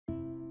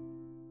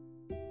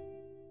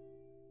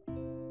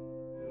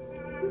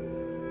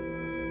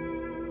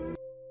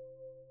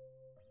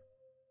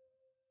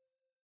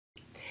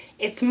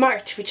It's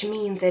March, which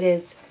means it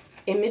is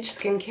Image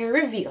Skincare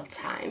reveal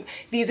time.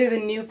 These are the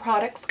new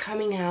products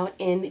coming out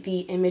in the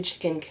Image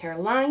Skincare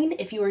line.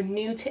 If you are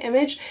new to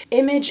Image,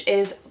 Image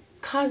is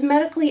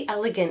cosmetically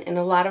elegant in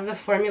a lot of the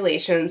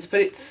formulations,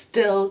 but it's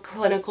still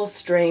clinical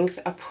strength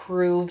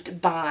approved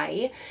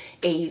by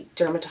a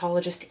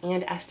dermatologist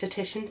and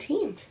esthetician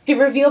team. The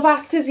reveal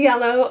box is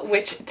yellow,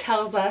 which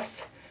tells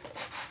us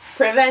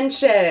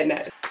prevention.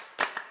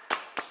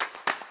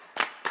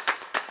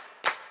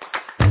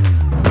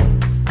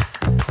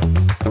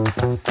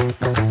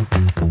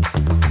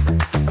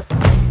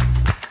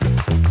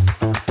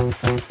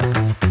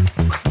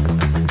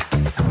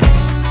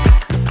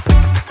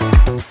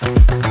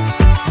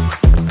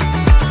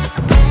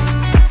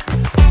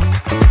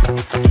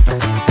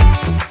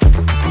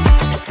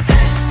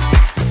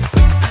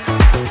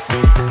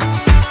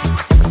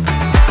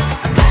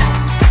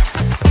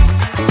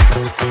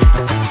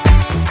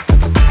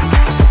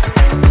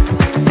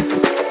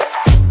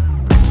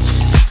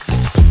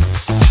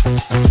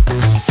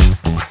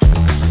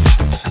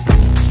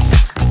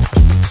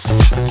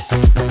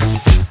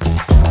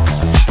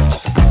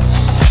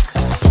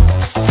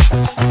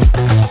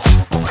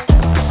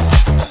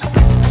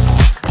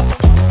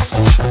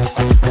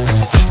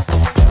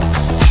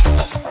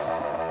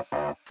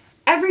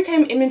 Every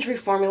time Image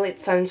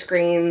reformulates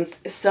sunscreens,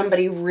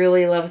 somebody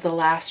really loves the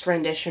last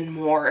rendition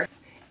more.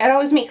 It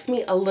always makes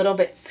me a little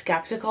bit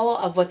skeptical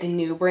of what the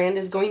new brand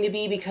is going to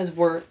be because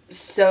we're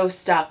so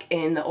stuck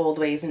in the old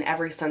ways and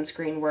every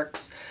sunscreen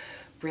works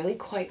really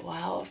quite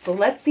well. So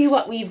let's see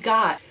what we've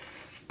got.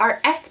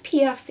 Our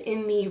SPFs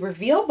in the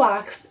reveal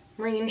box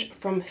range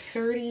from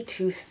 30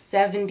 to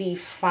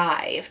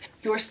 75.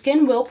 Your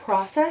skin will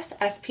process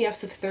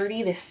SPFs of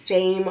 30 the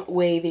same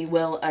way they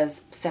will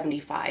as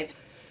 75.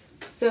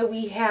 So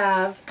we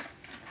have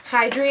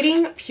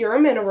Hydrating Pure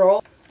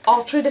Mineral,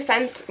 Ultra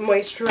Defense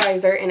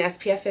Moisturizer in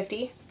SPF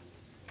 50,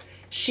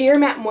 Sheer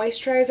Matte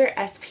Moisturizer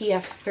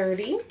SPF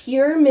 30,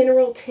 Pure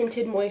Mineral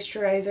Tinted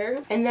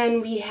Moisturizer, and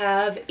then we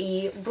have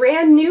a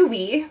brand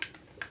newbie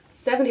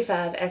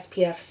 75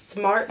 SPF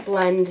Smart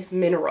Blend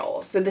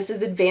Mineral. So this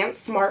is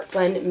Advanced Smart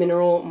Blend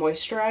Mineral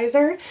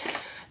Moisturizer.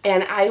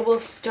 And I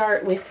will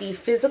start with the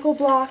physical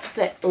blocks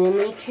that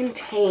only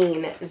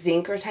contain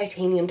zinc or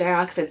titanium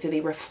dioxide, so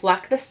they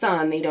reflect the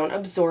sun, they don't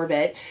absorb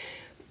it.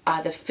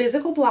 The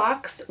physical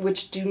blocks,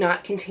 which do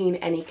not contain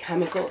any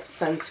chemical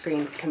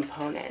sunscreen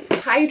component.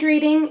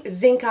 Hydrating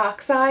zinc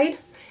oxide,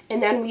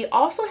 and then we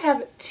also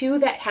have two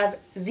that have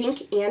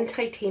zinc and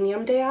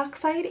titanium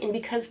dioxide, and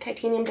because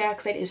titanium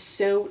dioxide is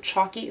so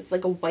chalky, it's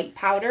like a white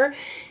powder,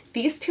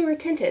 these two are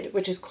tinted,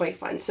 which is quite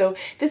fun. So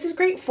this is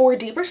great for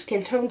deeper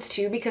skin tones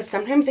too, because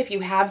sometimes if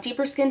you have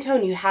deeper skin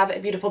tone, you have a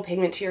beautiful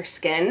pigment to your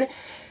skin,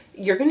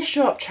 you're going to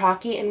show up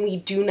chalky, and we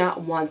do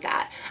not want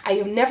that. I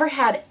have never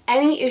had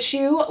any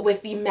issue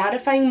with the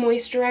mattifying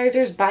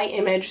moisturizers by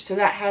Image, so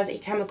that has a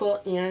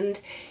chemical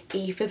and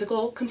a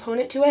physical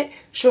component to it,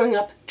 showing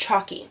up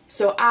chalky.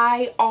 So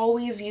I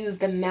always use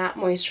the matte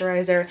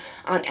moisturizer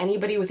on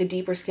anybody with a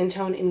deeper skin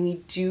tone, and we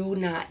do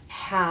not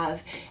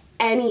have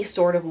any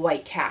sort of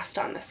white cast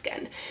on the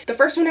skin. The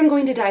first one I'm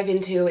going to dive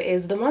into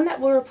is the one that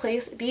will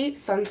replace the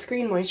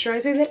sunscreen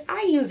moisturizer that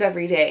I use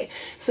every day.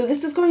 So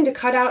this is going to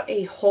cut out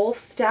a whole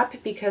step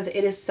because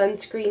it is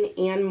sunscreen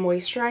and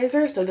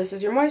moisturizer. So this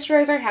is your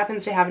moisturizer,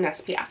 happens to have an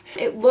SPF.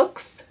 It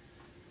looks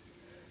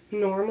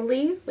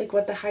normally like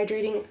what the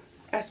hydrating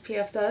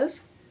SPF does.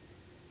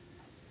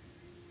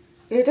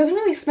 And it doesn't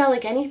really smell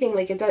like anything,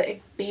 like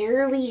it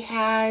barely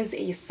has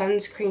a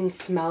sunscreen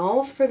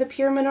smell for the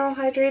Pure Mineral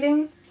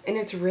Hydrating. And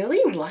it's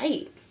really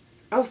light.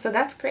 Oh, so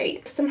that's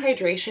great. Some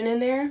hydration in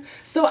there.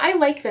 So I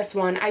like this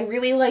one. I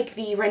really like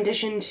the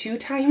rendition 2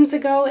 times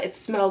ago. It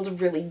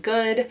smelled really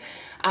good.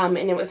 And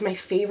it was my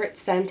favorite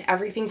scent.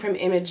 Everything from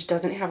Image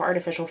doesn't have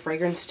artificial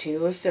fragrance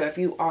too. So if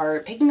you are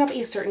picking up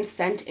a certain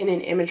scent in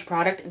an Image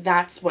product,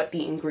 that's what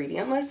the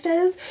ingredient list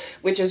is,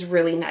 which is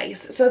really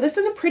nice. So this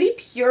is a pretty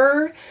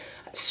pure,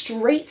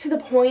 straight to the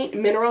point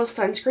mineral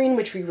sunscreen,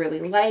 which we really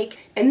like.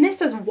 And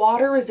this is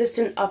water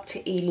resistant up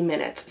to 80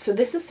 minutes. So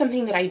this is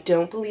something that I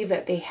don't believe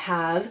that they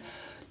have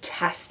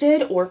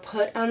tested or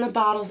put on the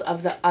bottles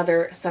of the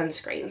other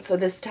sunscreen. So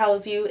this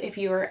tells you if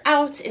you're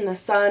out in the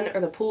sun or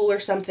the pool or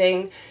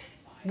something,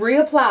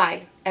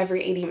 reapply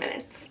every 80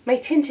 minutes. My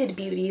tinted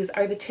beauties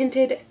are the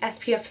tinted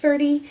SPF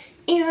 30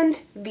 and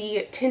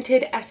the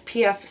tinted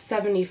SPF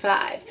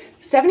 75.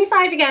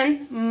 75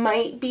 again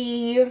might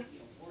be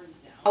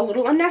a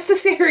little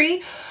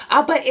unnecessary,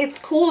 but it's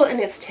cool and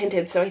it's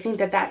tinted, so I think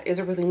that that is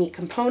a really neat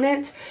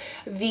component.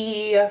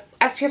 The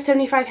SPF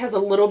 75 has a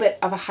little bit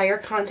of a higher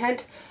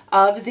content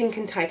of zinc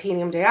and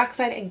titanium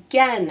dioxide.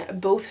 Again,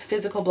 both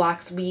physical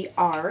blocks, we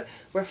are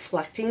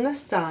reflecting the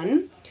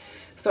sun.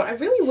 So I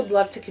really would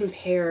love to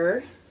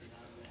compare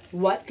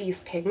what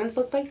these pigments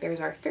look like. There's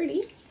our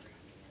 30.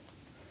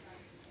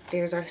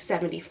 There's our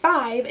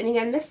 75, and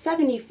again, this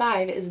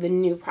 75 is the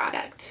new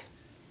product.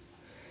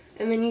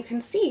 And then you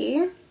can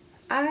see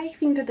I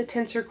think that the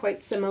tints are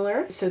quite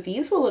similar. So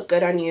these will look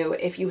good on you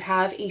if you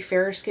have a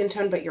fairer skin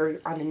tone but you're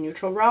on the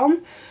neutral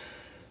realm.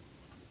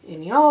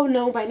 And y'all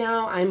know by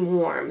now I'm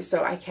warm,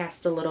 so I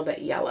cast a little bit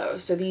yellow.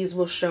 So these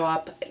will show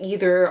up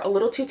either a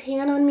little too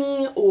tan on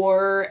me,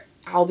 or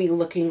I'll be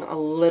looking a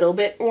little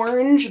bit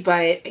orange,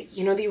 but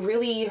you know, they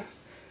really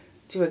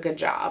do a good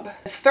job.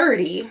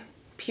 30,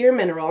 Pure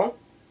Mineral.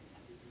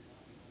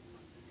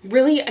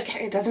 Really,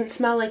 again, it doesn't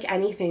smell like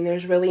anything.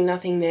 There's really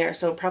nothing there,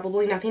 so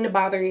probably nothing to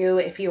bother you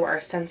if you are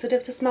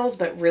sensitive to smells,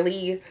 but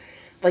really,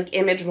 like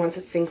Image, once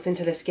it sinks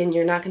into the skin,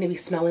 you're not going to be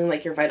smelling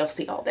like your Vital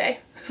C all day.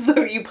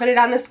 So you put it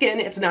on the skin,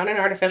 it's not an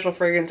artificial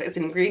fragrance, it's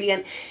an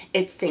ingredient,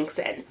 it sinks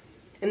in.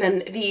 And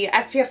then the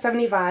SPF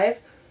 75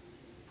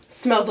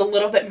 smells a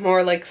little bit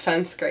more like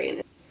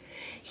sunscreen.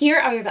 Here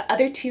are the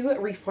other two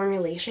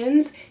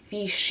reformulations,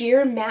 the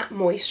Sheer Matte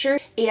Moisture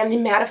and the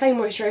Mattifying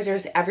Moisturizer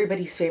is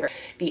everybody's favorite.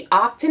 The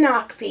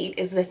octinoxate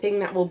is the thing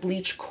that will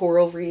bleach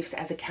coral reefs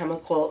as a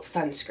chemical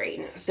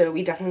sunscreen. So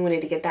we definitely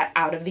wanted to get that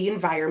out of the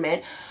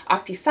environment.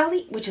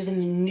 Octisalate, which is in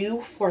the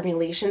new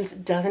formulations,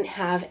 doesn't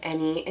have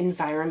any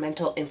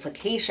environmental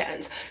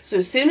implications. So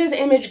as soon as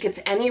Image gets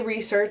any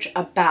research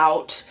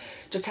about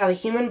just how the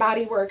human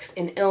body works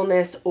in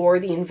illness or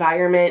the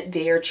environment,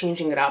 they are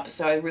changing it up.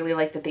 So I really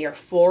like that they are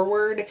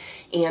forward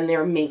and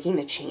they're making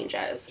the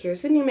changes.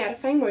 Here's the new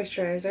mattifying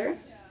moisturizer.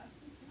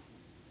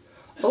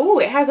 Oh,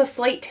 it has a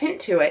slight tint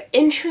to it.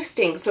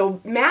 Interesting.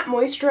 So matte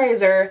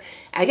moisturizer,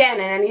 again,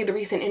 in any of the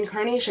recent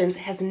incarnations,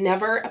 has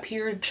never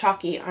appeared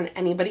chalky on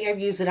anybody I've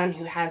used it on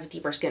who has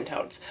deeper skin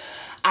tones.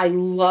 I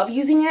love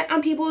using it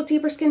on people with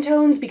deeper skin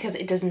tones because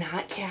it does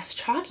not cast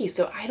chalky.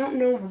 So I don't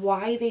know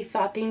why they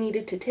thought they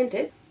needed to tint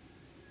it.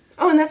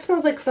 Oh, and that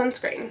smells like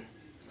sunscreen.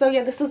 So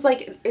yeah, this is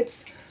like,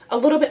 it's a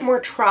little bit more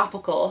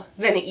tropical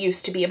than it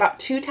used to be. About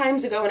 2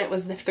 times ago, and it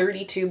was the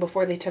 32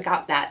 before they took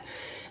out that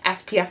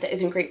SPF that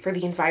isn't great for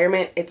the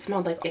environment. It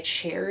smelled like a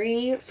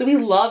cherry. So we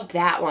loved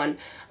that one.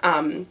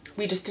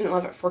 We just didn't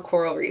love it for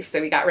coral reef, so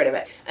we got rid of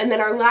it. And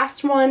then our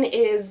last one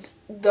is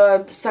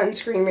the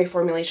sunscreen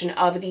reformulation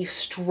of the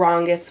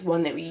strongest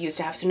one that we used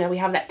to have. So now we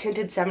have that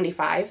tinted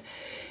 75.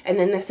 And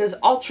then this is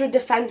Ultra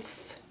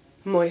Defense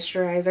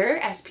Moisturizer,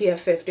 SPF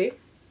 50.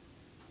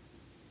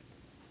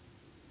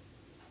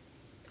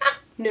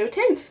 No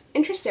tint.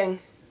 Interesting.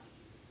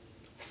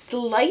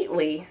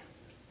 Slightly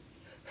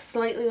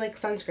like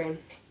sunscreen.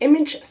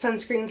 Image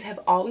sunscreens have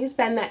always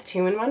been that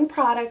 2-in-1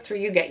 product where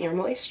you get your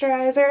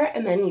moisturizer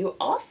and then you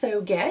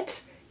also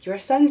get your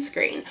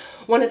sunscreen.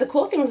 One of the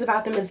cool things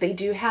about them is they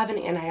do have an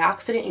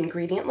antioxidant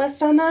ingredient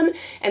list on them,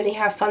 and they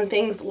have fun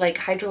things like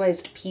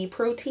hydrolyzed pea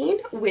protein,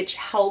 which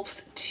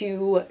helps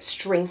to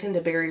strengthen the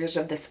barriers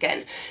of the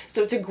skin.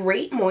 So it's a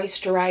great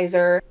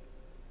moisturizer.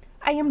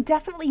 I am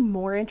definitely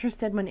more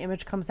interested when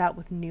Image comes out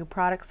with new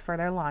products for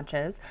their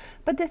launches,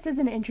 but this is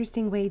an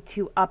interesting way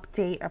to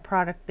update a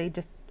product they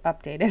just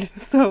updated.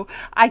 So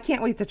I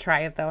can't wait to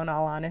try it though, in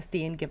all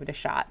honesty, and give it a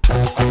shot.